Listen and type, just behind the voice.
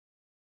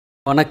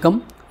வணக்கம்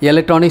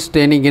electronics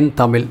training இன்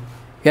Tamil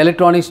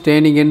electronics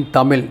training இன்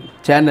தமிழ்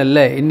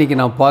சேனலில் இன்றைக்கி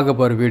நான் பார்க்க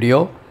போகிற வீடியோ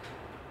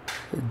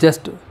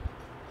ஜஸ்ட்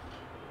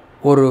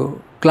ஒரு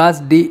கிளாஸ்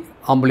டி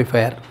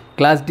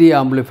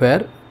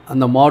ஆம்பிளிஃபையர்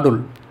அந்த மாடல்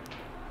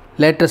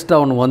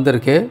லேட்டஸ்ட்டாக ஒன்று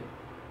வந்திருக்கு.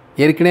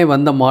 ஏற்கனவே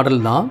வந்த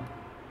மாடல் தான்.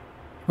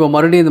 இப்போ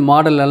மறுபடியும் இந்த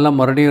மாடல் எல்லாம்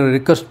மறுபடியும்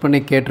ரிக்வெஸ்ட்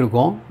பண்ணி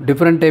கேட்டிருக்கோம்.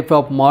 டிஃப்ரெண்ட் டைப்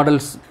ஆஃப்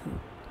மாடல்ஸ்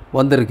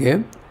வந்திருக்கு.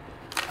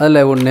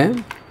 அதில் ஒன்று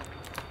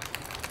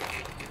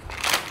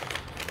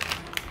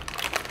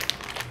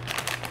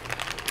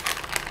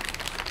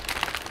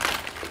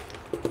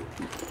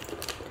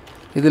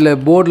இதில்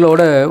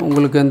போர்டிலோட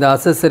உங்களுக்கு இந்த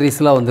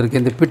அசசரிஸ்லாம் வந்திருக்கு,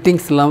 இந்த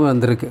ஃபிட்டிங்ஸ்லாம்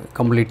வந்திருக்கு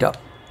கம்ப்ளீட்டாக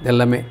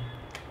எல்லாமே.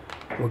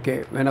 ஓகே,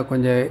 வேணால்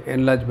கொஞ்சம்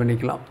என்லார்ஜ்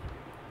பண்ணிக்கலாம்.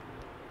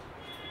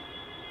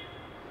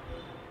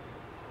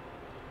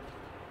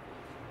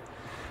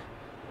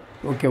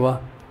 ஓகேவா,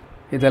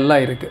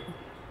 இதெல்லாம் இருக்குது.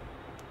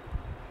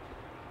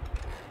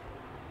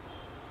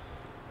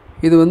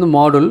 இது வந்து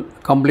மாடல்,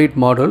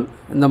 கம்ப்ளீட் மாடல்.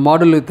 இந்த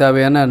மாடலுக்கு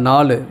தேவையான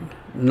 4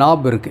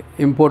 நாப் இருக்குது,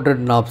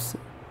 இம்போர்ட்டட் நாப்ஸ்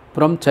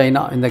ஃப்ரம்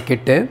சைனா. இந்த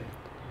கிட்டு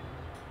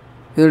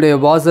இதோடைய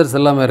வாசர்ஸ்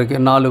எல்லாமே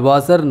இருக்குது. 4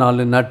 வாசர்,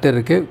 4 நட்டு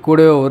இருக்குது.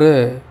 கூடவே ஒரு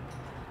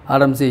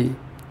ஆர்எம்சி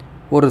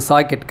ஒரு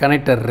சாக்கெட்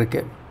கனெக்டர்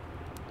இருக்குது.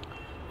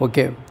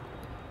 ஓகே,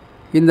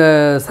 இந்த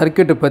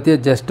சர்க்யூட்டை பற்றிய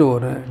ஜஸ்ட்டு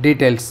ஒரு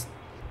டீட்டெயில்ஸ்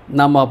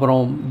நம்ம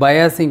அப்புறம்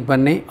பயாசிங்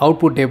பண்ணி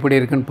அவுட்புட் எப்படி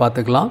இருக்குன்னு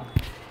பார்த்துக்கலாம்.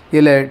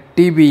 இதில்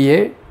TBA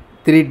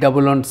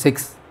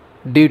 3116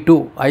 D2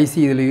 IC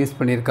இதில் யூஸ்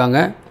பண்ணியிருக்காங்க.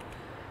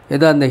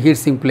 இதான் அந்த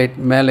ஹீட் சிங்க்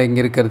பிளேட் மேலே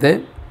இங்கே இருக்கிறது.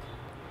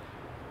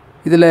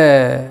 இதில்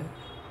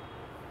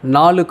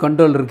 4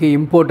 கண்ட்ரோல் இருக்குது,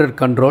 imported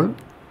control.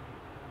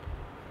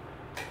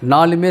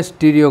 4மே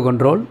stereo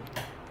control.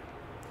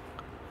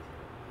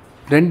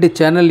 2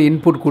 channel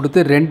input கொடுத்து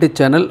 2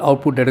 சேனல்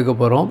அவுட்புட் எடுக்க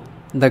போகிறோம்.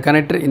 இந்த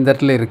கனெக்டர் இந்த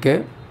இடத்துல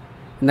இருக்குது.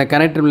 இந்த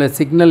கனெக்டரில்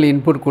சிக்னல்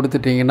இன்புட்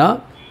கொடுத்துட்டிங்கன்னா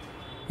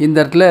இந்த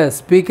இடத்துல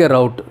speaker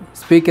out,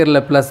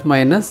 ஸ்பீக்கரில்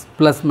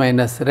plus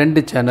minus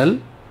 2 channel.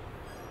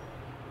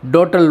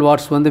 Total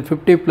watts வந்து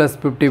 50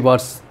 + 50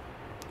 வாட்ஸ்.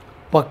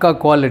 பக்கா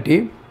குவாலிட்டி.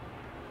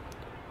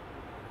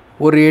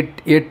 ஒரு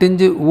 8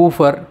 இன்ச்சு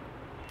ஊஃபர்,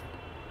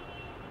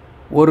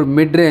 ஒரு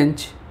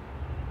மிட்ரேஞ்ச்,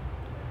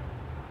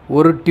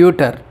 ஒரு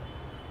டியூட்டர்,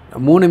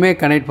 3மே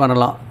கனெக்ட்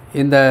பண்ணலாம்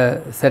இந்த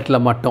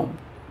செட்டில் மட்டும்.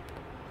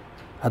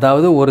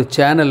 அதாவது ஒரு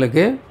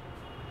சேனலுக்கு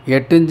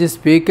 8 inch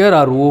speaker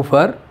R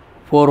woofer,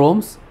 4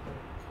 ohms,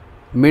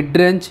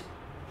 midrange,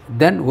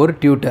 தென் ஒரு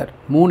டியூட்டர்,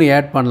 3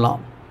 ஆட்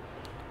பண்ணலாம்.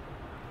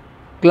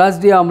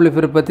 கிளாஸ் டி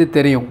ஆம்பிளிஃபையர் பற்றி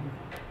தெரியும்.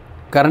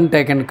 கரண்ட்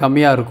டேக்கன்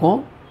கம்மியாக இருக்கும்.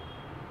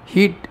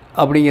 ஹீட்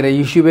அப்படிங்கிற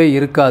இஷ்யூவே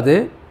இருக்காது.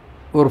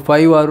 ஒரு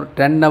 5 or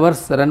 10 hours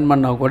ரன்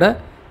பண்ணால் கூட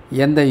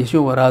எந்த இஷ்யூ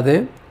வராது.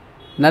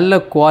 நல்ல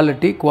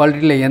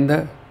குவாலிட்டியில் எந்த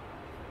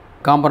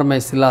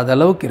காம்ப்ரமைஸ் இல்லாத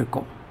அளவுக்கு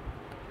இருக்கும்.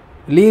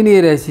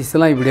 லீனியர்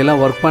ஐசிஸ்லாம்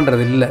இப்படியெல்லாம் ஒர்க்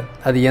பண்ணுறது இல்லை,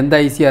 அது எந்த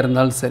ஐசியாக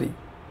இருந்தாலும் சரி.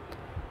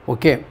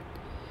 ஓகே,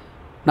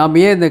 நாம்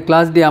ஏன் இந்த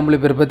கிளாஸ் டி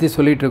ஆம்பிளிஃபையர் பற்றி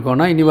சொல்லிகிட்டு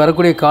இருக்கோன்னா, இனி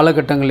வரக்கூடிய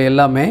காலகட்டங்கள்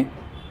எல்லாமே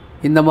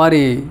இந்த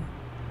மாதிரி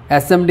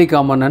SMD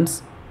காம்பனன்ட்ஸ்,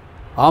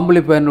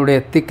 ஆம்பிளிஃபையனுடைய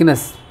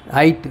திக்னஸ்,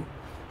 ஹைட்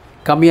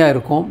கம்மியாக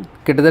இருக்கும்.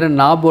 கிட்டத்தட்ட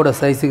நாபோட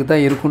சைஸுக்கு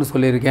தான் இருக்குன்னு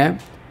சொல்லியிருக்கேன்.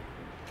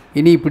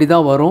 இனி இப்படி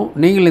தான் வரும்.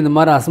 நீங்கள் இந்த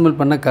மாதிரி அசம்பிள்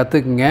பண்ண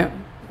கற்றுக்குங்க.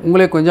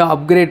 உங்களே கொஞ்சம்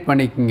அப்கிரேட்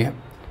பண்ணிக்கோங்க.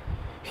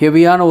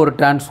 ஹெவியான ஒரு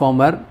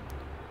டிரான்ஸ்ஃபார்மர்,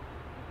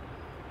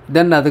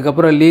 தென்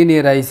அதுக்கப்புறம்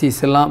லீனியர்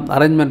ஐசிஸ் எல்லாம்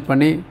அரேஞ்ச்மெண்ட்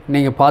பண்ணி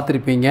நீங்கள்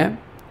பார்த்துருப்பீங்க.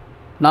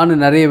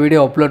 நானும் நிறைய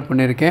வீடியோ அப்லோட்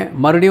பண்ணியிருக்கேன்.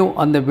 மறுபடியும்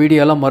அந்த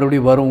வீடியோலாம்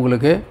மறுபடியும் வரும்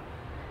உங்களுக்கு.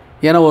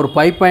 ஏன்னா ஒரு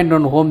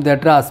 5.1 ஹோம்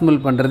தியேட்டரை அசம்பிள்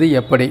பண்ணுறது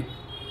எப்படி,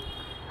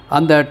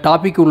 அந்த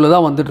டாபிக் உள்ளே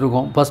தான்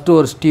வந்துட்டுருக்கோம். ஃபஸ்ட்டு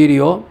ஒரு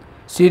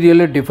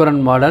ஸ்டீரியோவிலே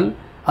டிஃப்ரெண்ட் மாடல்,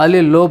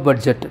 அதுலேயே லோ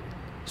பட்ஜெட்,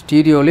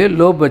 ஸ்டீரியோவிலே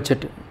லோ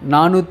பட்ஜெட்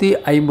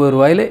 450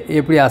 ரூபாயில்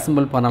எப்படி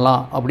அசம்பிள்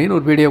பண்ணலாம் அப்படின்னு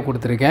ஒரு வீடியோ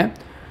கொடுத்துருக்கேன்.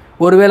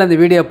 ஒருவேளை அந்த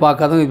வீடியோ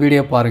பார்க்காதவங்க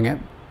வீடியோ பாருங்கள்.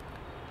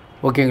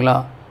 ஓகேங்களா.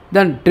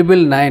 தென்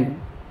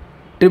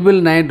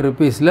 999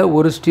 ருபீஸில்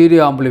ஒரு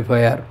ஸ்டீரியோ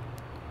ஆம்பிளிஃபையர்,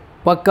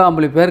 பக்கா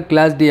ஆம்பிளிஃபையர்,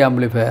 கிளாஸ் டி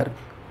ஆம்பிளிஃபையர்.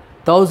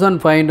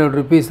 1500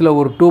 ருபீஸில்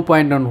ஒரு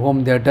 2.1 ஹோம்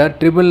தியேட்டர்,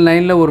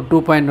 999 ஒரு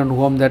 2.1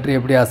 ஹோம் தியேட்டர்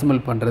எப்படி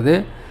அசம்பிள் பண்ணுறது,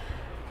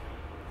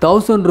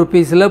 1000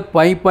 ருபீஸில்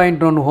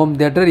 5.1 ஹோம்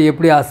தியேட்டர்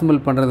எப்படி அசம்பிள்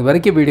பண்ணுறது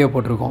வரைக்கும் வீடியோ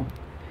போட்டிருக்கோம்.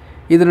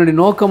 இதனுடைய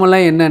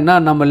நோக்கமெல்லாம் என்னென்னா,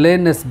 நம்ம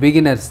லேர்னர்ஸ்,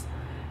 பிகினர்ஸ்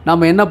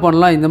நம்ம என்ன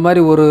பண்ணலாம், இந்த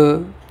மாதிரி ஒரு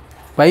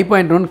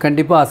 5.1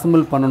 கண்டிப்பாக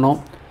அசம்பிள்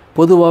பண்ணணும்.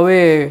 பொதுவாகவே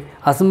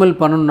அசம்பிள்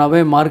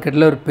பண்ணணுன்னாவே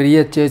மார்க்கெட்டில் ஒரு பெரிய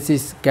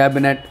சேசிஸ்,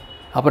 கேபினட்,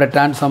 அப்புறம்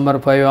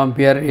டிரான்ஸ்ஃபார்மர் 5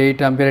 ஆம்பியர்,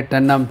 8 ஆம்பியர்,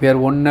 10 ஆம்பியர்,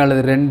 1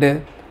 அல்லது 2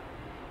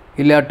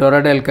 இல்லை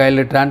டொரடல்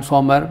காயில்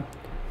டிரான்ஸ்ஃபார்மர்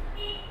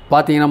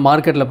பார்த்தீங்கன்னா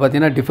மார்க்கெட்டில்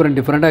பார்த்தீங்கன்னா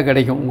டிஃப்ரெண்ட்டாக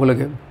கிடைக்கும்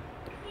உங்களுக்கு.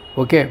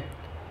 ஓகே,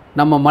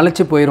 நம்ம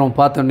மலைச்சு போயிடும்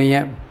பார்த்தோன்னே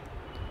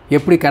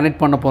எப்படி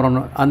கனெக்ட் பண்ண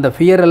போகிறோன்னு. அந்த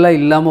ஃபியரெல்லாம்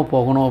இல்லாமல்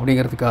போகணும்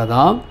அப்படிங்கிறதுக்காக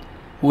தான்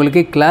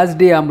உங்களுக்கு கிளாஸ்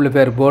டி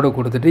ஆம்பிளிஃபையர் போர்டு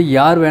கொடுத்துட்டு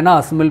யார் வேணால்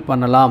அசம்பிள்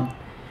பண்ணலாம்,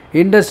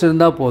 இன்ட்ரெஸ்ட்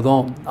இருந்தால்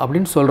போதும்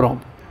அப்படின்னு சொல்கிறோம்.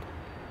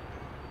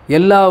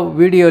 எல்லா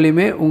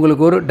வீடியோலையுமே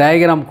உங்களுக்கு ஒரு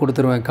டயக்ராம்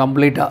கொடுத்துருவேன்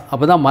கம்ப்ளீட்டாக,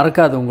 அப்போ தான்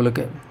மறக்காது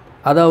உங்களுக்கு.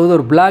 அதாவது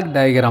ஒரு பிளாக்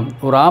டயக்ராம்,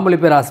 ஒரு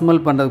ஆம்பிளிஃபையர்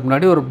அசம்பிள் பண்ணுறதுக்கு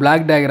முன்னாடி ஒரு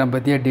பிளாக் டயக்ராம்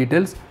பற்றிய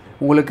டீட்டெயில்ஸ்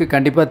உங்களுக்கு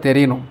கண்டிப்பாக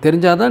தெரியணும்.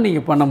 தெரிஞ்சால் தான்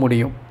நீங்கள் பண்ண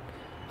முடியும்.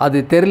 அது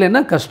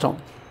தெரியலன்னா கஷ்டம்.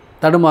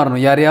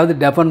 தடுமாறணும், யாரையாவது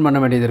டெஃபன் பண்ண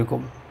வேண்டியது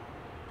இருக்கும்.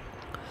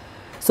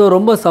 ஸோ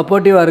ரொம்ப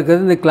சப்போர்ட்டிவாக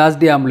இருக்கிறது இந்த கிளாஸ்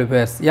டி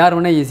ஆம்பிளிஃபையர்ஸ். யார்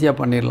வேணால் ஈஸியாக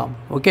பண்ணிடலாம்.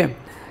 ஓகே,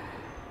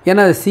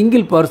 ஏன்னா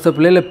சிங்கிள் பவர்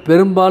சப்ளையில்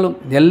பெரும்பாலும்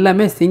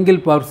எல்லாமே சிங்கிள்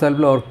பவர்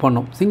சப்ளையில் ஒர்க்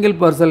பண்ணும். சிங்கிள்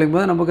பவர் சப்ளைங்கும்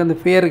போது நமக்கு அந்த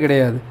ஃபியர்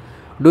கிடையாது.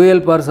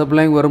 டூயல் பவர்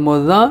சப்ளைங்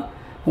வரும்போது தான்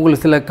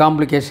உங்களுக்கு சில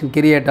காம்ப்ளிகேஷன்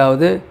கிரியேட்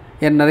ஆகுது,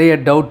 நிறைய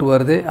டவுட்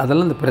வருது.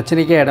 அதெல்லாம் இந்த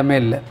பிரச்சனைக்கே இடமே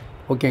இல்லை.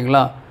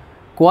 ஓகேங்களா?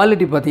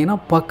 குவாலிட்டி பார்த்திங்கன்னா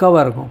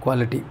பக்காவாக இருக்கும்.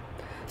 குவாலிட்டி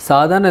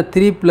சாதாரண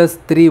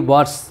 3+3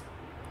 வாட்ஸ்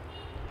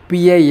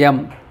PIM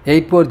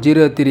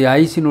 8403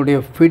 ஐசினுடைய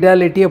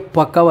ஃபிடாலிட்டியே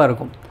பக்காவாக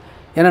இருக்கும்.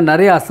 ஏன்னா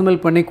நிறைய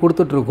அசம்பிள் பண்ணி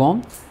கொடுத்துட்ருக்கோம்.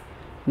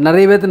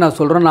 நிறைய பேர்த்து நான்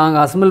சொல்கிறேன்,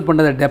 நாங்கள் அசம்பிள்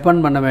பண்ணதை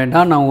டெபெண்ட் பண்ண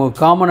வேண்டாம், நான் உங்கள்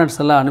காம்பனன்ட்ஸ்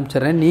எல்லாம்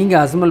அனுப்பிச்சிட்றேன்,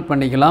 நீங்கள் அசம்பிள்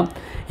பண்ணிக்கலாம்,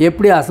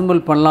 எப்படி அசம்பிள்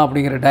பண்ணலாம்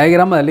அப்படிங்கிற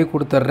டயக்ராம் அதிலே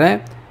கொடுத்துட்றேன்.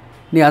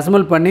 நீ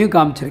அசம்பிள் பண்ணியும்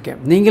காமிச்சிருக்கேன்,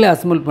 நீங்களே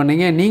அசம்பிள்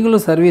பண்ணிங்க.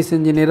 நீங்களும் சர்வீஸ்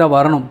இன்ஜினியராக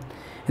வரணும்.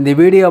 இந்த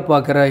வீடியோ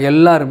பார்க்குற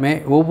எல்லாருமே,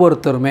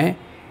 ஒவ்வொருத்தருமே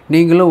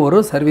நீங்களும் ஒரு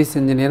சர்வீஸ்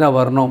இன்ஜினியராக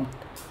வரணும்,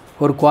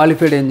 ஒரு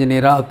குவாலிஃபைடு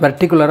இன்ஜினியராக.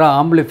 பர்டிகுலராக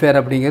ஆம்பிளிஃபையர்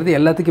அப்படிங்கிறது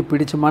எல்லாத்துக்கும்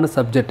பிடிச்சமான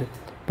சப்ஜெக்ட்,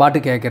 பாட்டு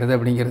கேட்குறது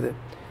அப்படிங்கிறது.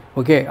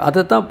 ஓகே,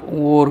 அதை தான்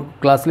ஒவ்வொரு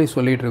கிளாஸ்லேயும்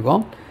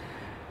சொல்லிகிட்ருக்கோம்.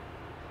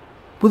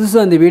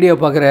 புதுசாக இந்த வீடியோ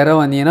பார்க்குற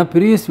யாராவது வந்தீங்கன்னா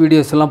ப்ரீவியஸ்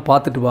வீடியோஸ் எல்லாம்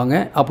பார்த்துட்டு வாங்க.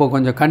 அப்போ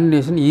கொஞ்சம்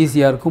கண்டினியூஷன்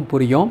ஈஸியாக இருக்கும்,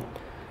 புரியும்.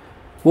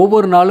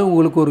 ஒவ்வொரு நாளும்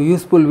உங்களுக்கு ஒரு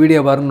யூஸ்ஃபுல்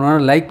வீடியோ வரணும்னா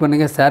லைக்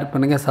பண்ணுங்கள், ஷேர்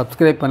பண்ணுங்கள்,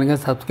 சப்ஸ்கிரைப்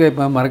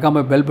பண்ண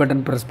மறக்காமல் பெல்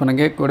பட்டன் ப்ரெஸ்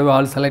பண்ணுங்கள், கூடவே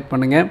ஆல் செலக்ட்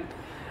பண்ணுங்கள்.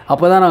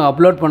 அப்போ தான் நாங்கள்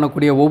அப்லோட்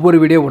பண்ணக்கூடிய ஒவ்வொரு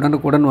வீடியோ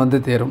உடனுக்குடன் வந்து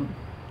தேரும்.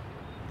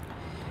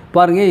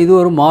 பாருங்கள், இது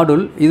ஒரு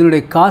மாடல்.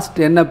 இதனுடைய காஸ்ட்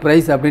என்ன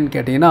ப்ரைஸ் அப்படின்னு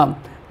கேட்டிங்கன்னா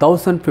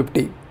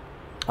 1050,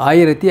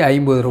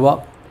 1050 ரூபா.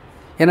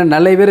 ஏன்னா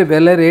நிறைய பேர்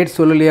விலை ரேட்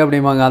சொல்லலையே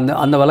அப்படிம்பாங்க.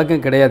 அந்த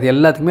வழக்கம் கிடையாது,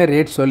 எல்லாத்துக்குமே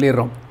ரேட்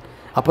சொல்லிடுறோம்.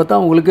 அப்போ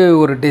தான் உங்களுக்கு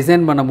ஒரு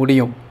டிசைன் பண்ண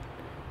முடியும்.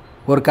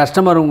 ஒரு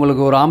கஸ்டமர்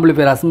உங்களுக்கு ஒரு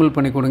ஆம்பிளிஃபையர் அசம்பிள்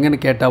பண்ணி கொடுங்கன்னு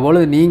கேட்டாவோ,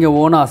 நீங்கள்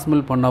ஓனாக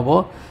அசம்பிள் பண்ணவோ,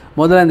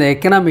 முதல்ல அந்த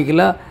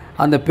எக்கனாமிக்கில்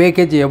அந்த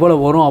பேக்கேஜ் எவ்வளோ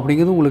வரும்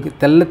அப்படிங்கிறது உங்களுக்கு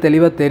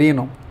தெளிவாக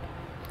தெரியணும்.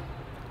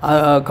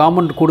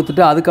 காமெண்ட்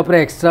கொடுத்துட்டு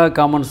அதுக்கப்புறம் எக்ஸ்ட்ரா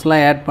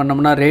காமெண்ட்ஸ்லாம் ஆட்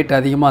பண்ணோம்னா ரேட்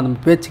அதிகமாக, அந்த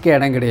பேச்சுக்கே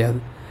இடம் கிடையாது.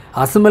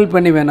 அசம்பிள்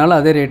பண்ணி வேணாலும்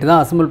அதே ரேட்டு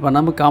தான், அசம்பிள்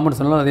பண்ணாமல்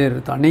காமெண்ட்ஸ் எல்லாம் அதே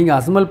ரேட்டு தான். நீங்கள்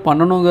அசம்பிள்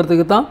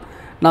பண்ணணுங்கிறதுக்கு தான்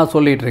நான்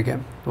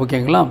சொல்லிகிட்ருக்கேன்.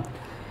 ஓகேங்களா?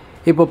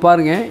 இப்போ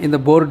பாருங்கள், இந்த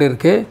போர்டு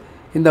இருக்குது.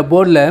 இந்த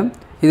போர்டில்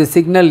இது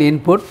சிக்னல்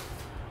இன்புட்,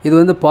 இது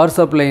வந்து பவர்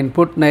சப்ளை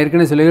இன்புட். நான்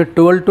ஏற்கனவே சொல்லியிருக்கேன்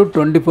 12 to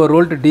 24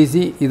 வோல்ட்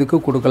டிசி இதுக்கு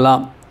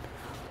கொடுக்கலாம்.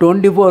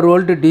 24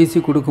 வோல்ட் டிசி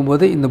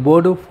கொடுக்கும்போது இந்த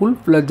போர்டு ஃபுல்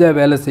ஃப்ளெட்ஜாக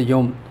வேலை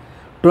செய்யும்.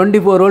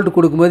 24 வோல்ட்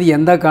கொடுக்கும்போது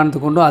எந்த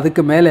காரணத்துக்கு கொண்டும்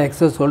அதுக்கு மேலே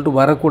எக்ஸஸ் வோல்ட்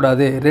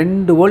வரக்கூடாது.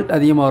 2 வோல்ட்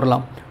அதிகமாக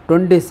வரலாம்,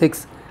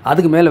 26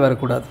 அதுக்கு மேலே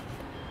வரக்கூடாது.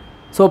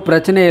 ஸோ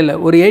பிரச்சனையே இல்லை.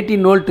 ஒரு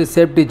 18 வோல்ட்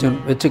சேஃப்டி ஜோன்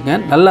வச்சுக்கங்க,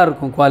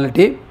 நல்லாயிருக்கும்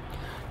குவாலிட்டி.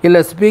 இல்லை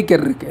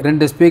ஸ்பீக்கர் இருக்குது,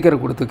 2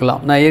 ஸ்பீக்கர்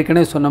கொடுத்துக்கலாம். நான்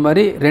ஏற்கனவே சொன்ன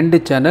மாதிரி 2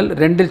 சேனல்,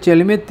 2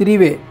 சேனலுமே 3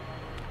 வே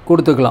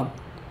கொடுத்துக்கலாம்.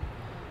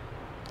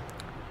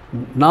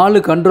 4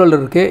 கண்ட்ரோல்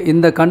இருக்குது.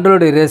 இந்த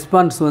கண்ட்ரோலுடைய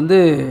ரெஸ்பான்ஸ் வந்து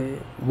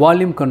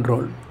வால்யூம்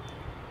கண்ட்ரோல்.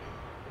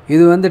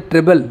 இது வந்து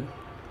ட்ரிபிள்.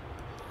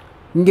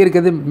 இங்கே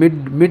இருக்கிறது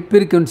மிட்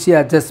ஃப்ரீக்வன்சி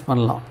அட்ஜஸ்ட்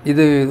பண்ணலாம்.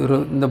 இது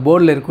இந்த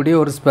போர்டில் இருக்கக்கூடிய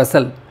ஒரு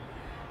ஸ்பெஷல்.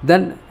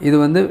 தென் இது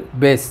வந்து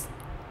பேஸ்.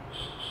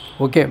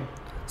 ஓகே,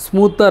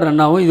 ஸ்மூத்தாக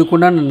ரன் ஆகும்.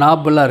 இதுக்குண்டான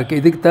நாப்பெல்லாம் இருக்குது.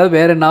 இதுக்கு தவிர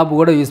வேறு நாப்பு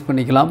கூட யூஸ்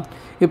பண்ணிக்கலாம்.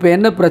 இப்போ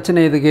என்ன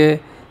பிரச்சனை, இதுக்கு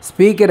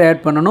ஸ்பீக்கர்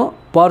ஆட் பண்ணணும்,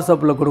 பவர்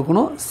சப்ளை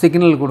கொடுக்கணும்,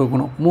 சிக்னல்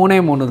கொடுக்கணும்.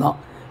 3 தான்.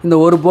 இந்த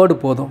ஒரு போர்டு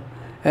போதும்.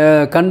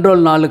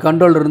 கண்ட்ரோல் 4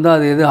 கண்ட்ரோல் இருந்தால்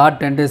அது எது hot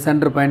tent,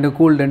 centre point,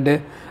 cool tent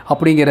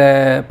அப்படிங்கிற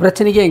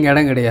பிரச்சனைக்கே இங்கே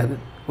இடம் கிடையாது.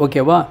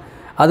 ஓகேவா?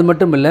 அது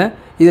மட்டும் இல்லை,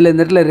 இதில்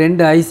இந்த இடத்துல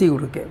 2 ஐசி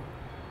இருக்குது.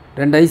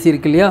 2 ஐசி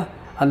இருக்கு இல்லையா?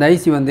 அந்த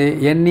ஐசி வந்து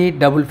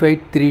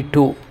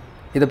NE5532.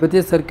 இதை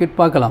பற்றி சர்க்யூட்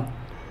பார்க்கலாம்.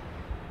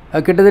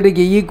 கிட்டத்தட்ட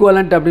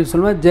ஈக்குவலண்ட் அப்படின்னு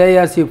சொல்லுவோம்.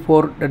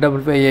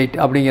 JRC4558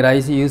 அப்படிங்கிற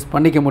ஐசி யூஸ்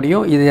பண்ணிக்க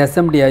முடியும். இது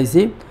SMD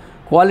ஐசி.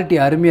 குவாலிட்டி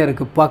அருமையாக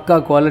இருக்குது, பக்கா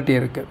குவாலிட்டி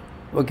இருக்குது.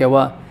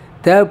 ஓகேவா?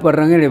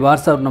 தேவைப்படுறவங்க என்னுடைய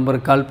வாட்ஸ்அப்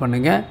நம்பருக்கு கால்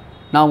பண்ணுங்கள்,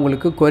 நான்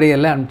உங்களுக்கு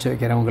கொரியரில் அனுப்பிச்சி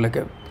வைக்கிறேன்.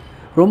 உங்களுக்கு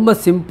ரொம்ப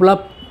சிம்பிளாக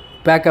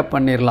பேக்கப்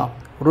பண்ணிடலாம்.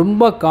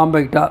 ரொம்ப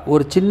காம்பேக்டாக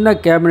ஒரு சின்ன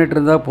கேபினெட்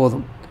இருந்தால்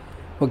போதும்.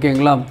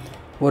 ஓகேங்களா?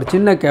 ஒரு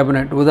சின்ன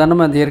கேபினெட்,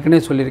 உதாரணமாக அந்த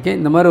ஏற்கனவே சொல்லியிருக்கேன்,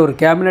 இந்த மாதிரி ஒரு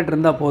கேபினெட்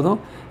இருந்தால் போதும்.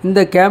 இந்த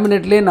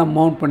கேபினெட்லேயே நம்ம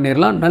மவுண்ட்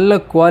பண்ணிடலாம். நல்ல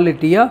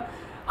குவாலிட்டியாக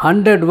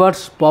 100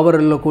 வாட்ஸ் பவர்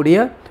இருக்கக்கூடிய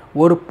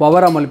ஒரு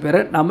பவர்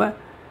ஆம்பிளிஃபையரை நம்ம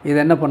இதை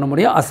என்ன பண்ண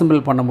முடியும்,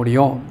 அசம்பிள் பண்ண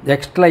முடியும்.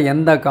 எக்ஸ்ட்ரா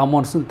எந்த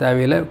காம்பவுண்ட்ஸும்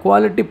தேவையில்லை.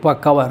 குவாலிட்டி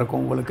பக்காவாக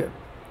இருக்கும் உங்களுக்கு.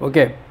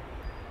 ஓகே,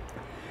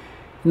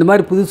 இந்த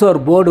மாதிரி புதுசாக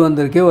ஒரு போர்டு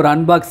வந்திருக்கு. ஒரு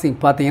அன்பாக்சிங்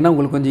பார்த்தீங்கன்னா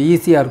உங்களுக்கு கொஞ்சம்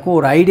ஈஸியாக இருக்கும்,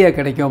 ஒரு ஐடியா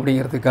கிடைக்கும்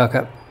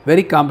அப்படிங்கிறதுக்காக.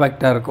 வெரி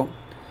காம்பேக்டாக இருக்கும்.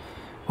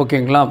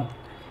 ஓகேங்களா?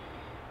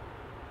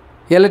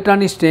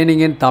 எலக்ட்ரானிக்ஸ்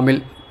ட்ரைனிங் இன் தமிழ்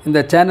இந்த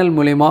சேனல்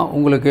மூலிமா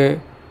உங்களுக்கு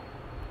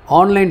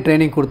ஆன்லைன்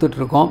ட்ரைனிங்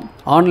கொடுத்துட்ருக்கோம்.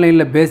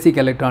 ஆன்லைனில்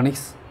பேசிக்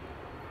எலக்ட்ரானிக்ஸ்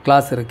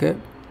கிளாஸ் இருக்குது,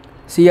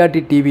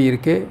 சிஆர்டி டிவி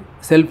இருக்குது,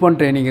 செல்ஃபோன்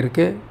ட்ரைனிங்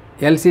இருக்குது,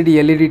 எல்சிடி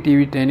எல்இடி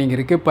டிவி ட்ரைனிங்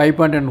இருக்குது,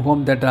 pipe and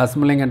home theatre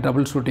assembling and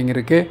trouble shooting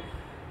இருக்குது,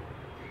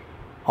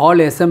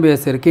 ஆல்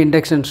எஸ்எம்பிஎஸ் இருக்குது,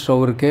 இண்டக்ஷன்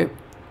ஸ்டவ் இருக்குது,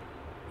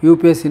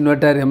 யூபிஎஸ்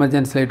இன்வெர்ட்டர்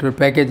எமர்ஜென்சி லைட் ஒரு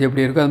பேக்கேஜ்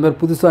எப்படி இருக்குது, அது மாதிரி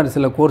புதுசாக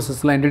சில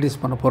கோர்சஸ்லாம்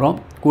இன்ட்ரடியூஸ் பண்ண போகிறோம்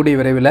கூடிய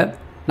விரைவில்.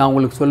 நான்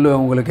உங்களுக்கு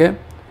சொல்லுவேன். உங்களுக்கு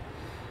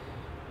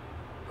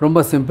ரொம்ப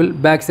சிம்பிள்.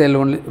 பேக் சைடில்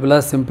ஒன்லி இவ்வளோ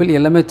சிம்பிள்.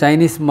 எல்லாமே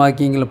சைனீஸ்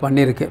மார்க்கிங்கில்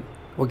பண்ணியிருக்கு.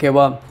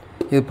 ஓகேவா?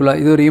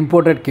 இது ஒரு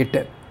இம்போர்ட்டட்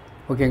கிட்டு.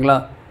 ஓகேங்களா?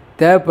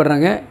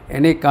 தேவைப்படுறவங்க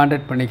என்னை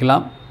காண்டாக்ட்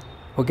பண்ணிக்கலாம்.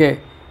 ஓகே,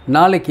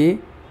 நாளைக்கு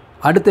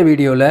அடுத்த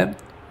வீடியோவில்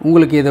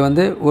உங்களுக்கு இதை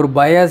வந்து ஒரு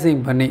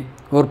பயாசிங் பண்ணி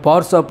ஒரு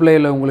பவர்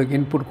சப்ளையில் உங்களுக்கு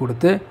இன்புட்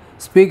கொடுத்து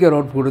ஸ்பீக்கர்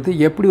அவுட் கொடுத்து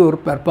எப்படி ஒரு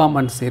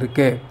பெர்ஃபார்மன்ஸ்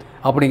இருக்குது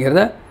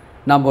அப்படிங்கிறத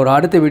நம்ம ஒரு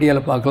அடுத்த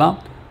வீடியோவில் பார்க்கலாம்.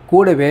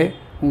 கூடவே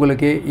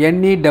உங்களுக்கு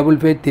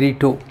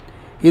NE5532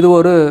 இது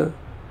ஒரு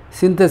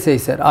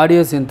synthesiser,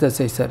 audio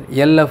synthesiser,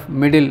 LF,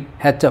 middle,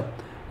 HF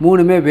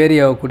மூணுமே வேரி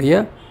ஆகக்கூடிய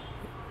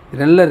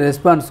நல்ல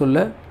ரெஸ்பான்ஸ் உள்ள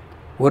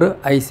ஒரு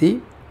ஐசி.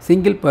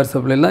 சிங்கிள் பவர்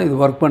சப்ளைலாம் இது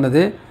ஒர்க்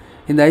பண்ணுது.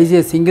 இந்த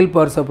ஐசியை சிங்கிள்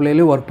பவர்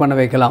சப்ளைலையும் ஒர்க் பண்ண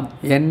வைக்கலாம்.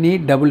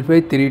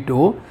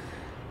 NE5532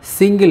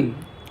 சிங்கிள்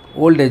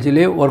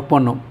வோல்டேஜ்லேயே ஒர்க்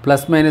பண்ணும்,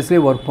 ப்ளஸ்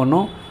மைனஸ்லேயே ஒர்க்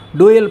பண்ணும்,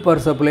 டூயல்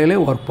பவர்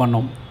சப்ளைலேயும் ஒர்க்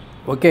பண்ணும்.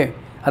 ஓகே,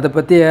 அதை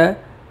பற்றிய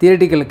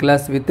தியரிட்டிக்கல்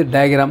கிளாஸ் வித்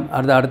டயக்ராம்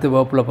அடுத்த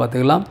வகுப்பில்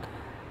பார்த்துக்கலாம்.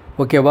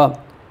 ஓகேவா?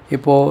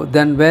 இப்போது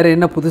தென் வேறு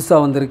என்ன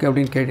புதுசாக வந்திருக்கு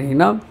அப்படின்னு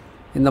கேட்டிங்கன்னா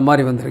இந்த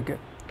மாதிரி வந்திருக்கு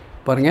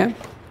பாருங்கள்.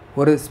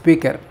 ஒரு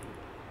ஸ்பீக்கர்,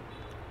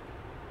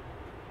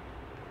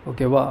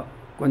 ஓகேவா,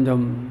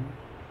 கொஞ்சம்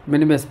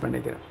மினிமைஸ்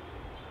பண்ணிக்கிறேன்.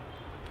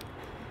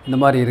 இந்த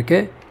மாதிரி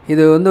இருக்குது.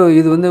 இது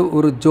வந்து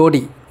ஒரு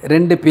ஜோடி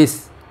 2 பீஸ்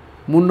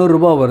 300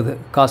 ரூபா வருது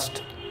காஸ்ட்.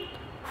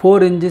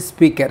 4 இன்ச்சு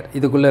ஸ்பீக்கர்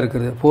இதுக்குள்ளே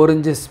இருக்குது. 4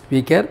 இன்ச்சு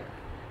ஸ்பீக்கர்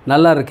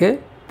நல்லா இருக்குது.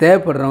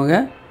 தேவைப்படுறவங்க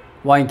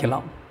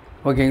வாங்கிக்கலாம்.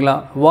 ஓகேங்களா?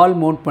 வால்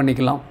மவுண்ட்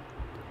பண்ணிக்கலாம்.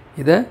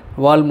 இதை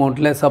வால்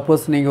மவுண்ட்டில்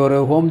சப்போஸ் நீங்கள் ஒரு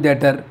ஹோம்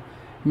தியேட்டர்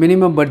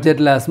மினிமம்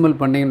பட்ஜெட்டில் அசம்பிள்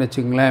பண்ணிங்கன்னு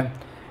வச்சுக்கோங்களேன்,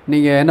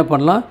 நீங்கள் என்ன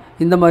பண்ணலாம்,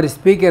 இந்த மாதிரி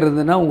ஸ்பீக்கர்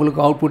இருந்ததுன்னா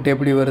உங்களுக்கு அவுட்புட்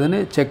எப்படி வருதுன்னு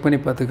செக் பண்ணி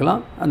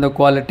பார்த்துக்கலாம். அந்த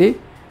குவாலிட்டி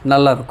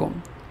நல்லாயிருக்கும்.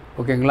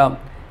 ஓகேங்களா?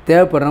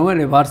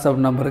 தேவைப்படுறவங்க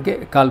வாட்ஸ்அப் நம்பருக்கு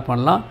கால்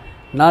பண்ணலாம்.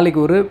 நாளைக்கு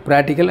ஒரு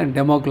ப்ராக்டிக்கல் அண்ட்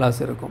டெமோ கிளாஸ்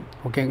இருக்கும்.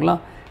 ஓகேங்களா?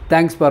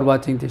 தேங்க்ஸ் ஃபார்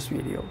வாட்சிங் திஸ்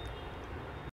வீடியோ.